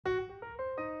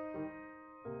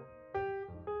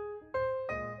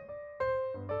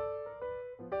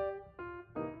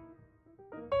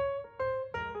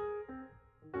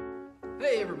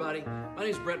Hey everybody, my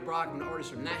name is Brett Brock. I'm an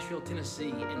artist from Nashville,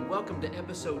 Tennessee, and welcome to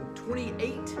episode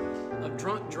 28 of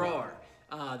Drunk Drawer.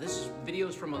 This is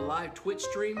videos from a live Twitch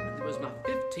stream. It was my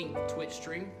 15th Twitch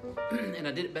stream, and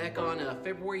I did it back on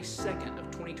February 2nd of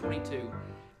 2022.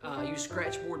 I used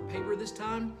Scratchboard paper this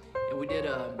time, and we did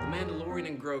The Mandalorian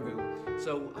and Grogu.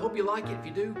 So I hope you like it. If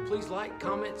you do, please like,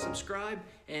 comment, subscribe,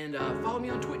 and follow me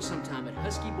on Twitch sometime at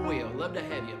Husky Boyo. Love to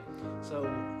have you. So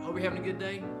hope you're having a good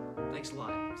day. Thanks a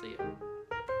lot. See ya.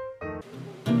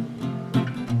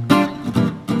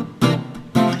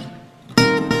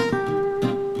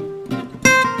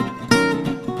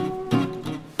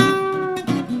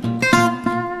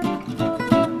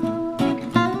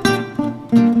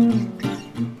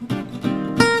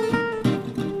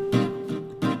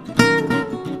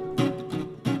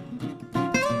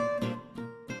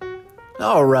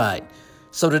 All right,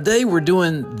 so today we're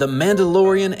doing The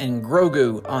Mandalorian and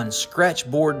Grogu on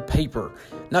Scratchboard paper.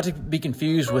 Not to be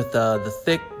confused with the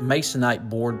thick Masonite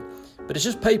board, but it's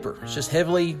just paper. It's just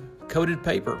heavily coated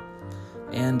paper.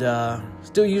 And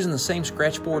still using the same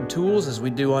Scratchboard tools as we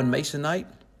do on Masonite.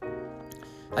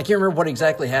 I can't remember what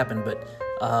exactly happened, but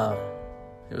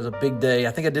it was a big day.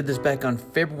 I think I did this back on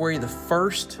February the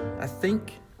 1st, I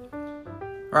think.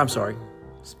 Or I'm sorry,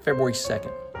 it's February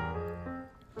 2nd.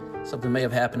 Something may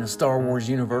have happened in Star Wars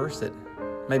universe that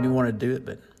made me want to do it,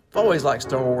 but I've always liked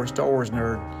Star Wars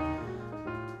nerd.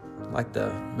 Like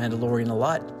the Mandalorian a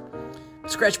lot.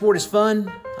 Scratchboard is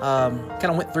fun. Kind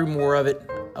of went through more of it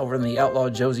over in the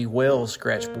Outlaw Josie Wells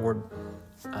Scratchboard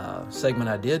segment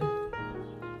I did.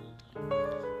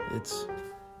 It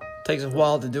takes a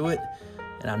while to do it,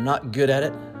 and I'm not good at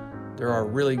it. There are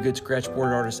really good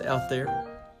Scratchboard artists out there.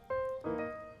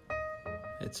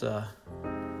 It's a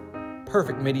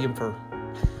perfect medium for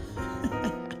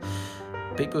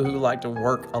people who like to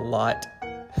work a lot.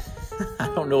 I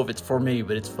don't know if it's for me,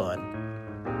 but it's fun.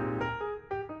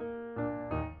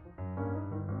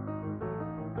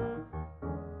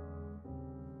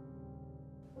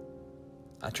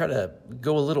 I try to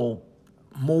go a little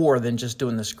more than just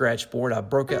doing the Scratchboard. I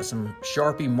broke out some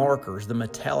Sharpie markers, the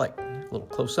metallic, a little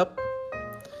close up.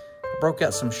 I broke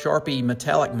out some Sharpie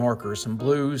metallic markers, some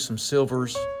blues, some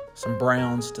silvers, some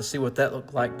browns to see what that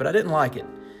looked like, but I didn't like it.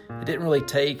 It didn't really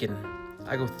take, and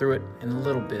I go through it in a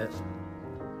little bit.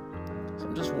 So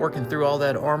I'm just working through all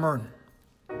that armor.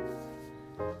 A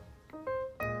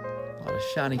lot of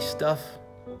shiny stuff.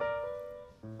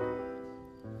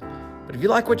 But if you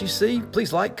like what you see,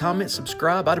 please like, comment,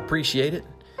 subscribe. I'd appreciate it.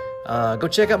 Go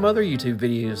check out my other YouTube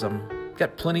videos. I've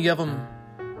got plenty of them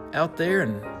out there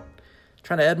and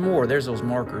trying to add more. There's those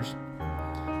markers.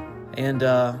 And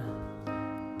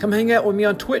come hang out with me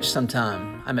on Twitch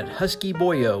sometime. I'm at Husky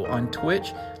Boyo on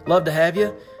Twitch. Love to have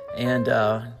you. And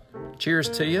cheers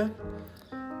to you.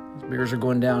 Those beers are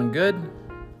going down good.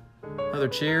 Another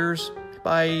cheers.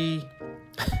 Bye.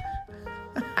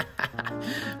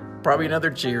 Probably another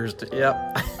cheers.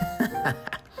 Yep.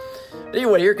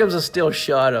 Anyway, here comes a still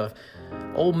shot of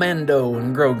old Mando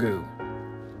and Grogu.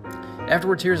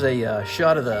 Afterwards, here's a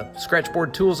shot of the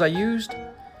Scratchboard tools I used.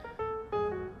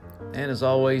 And as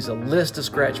always, a list of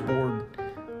Scratchboard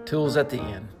tools at the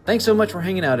end. Thanks so much for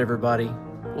hanging out, everybody.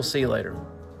 We'll see you later.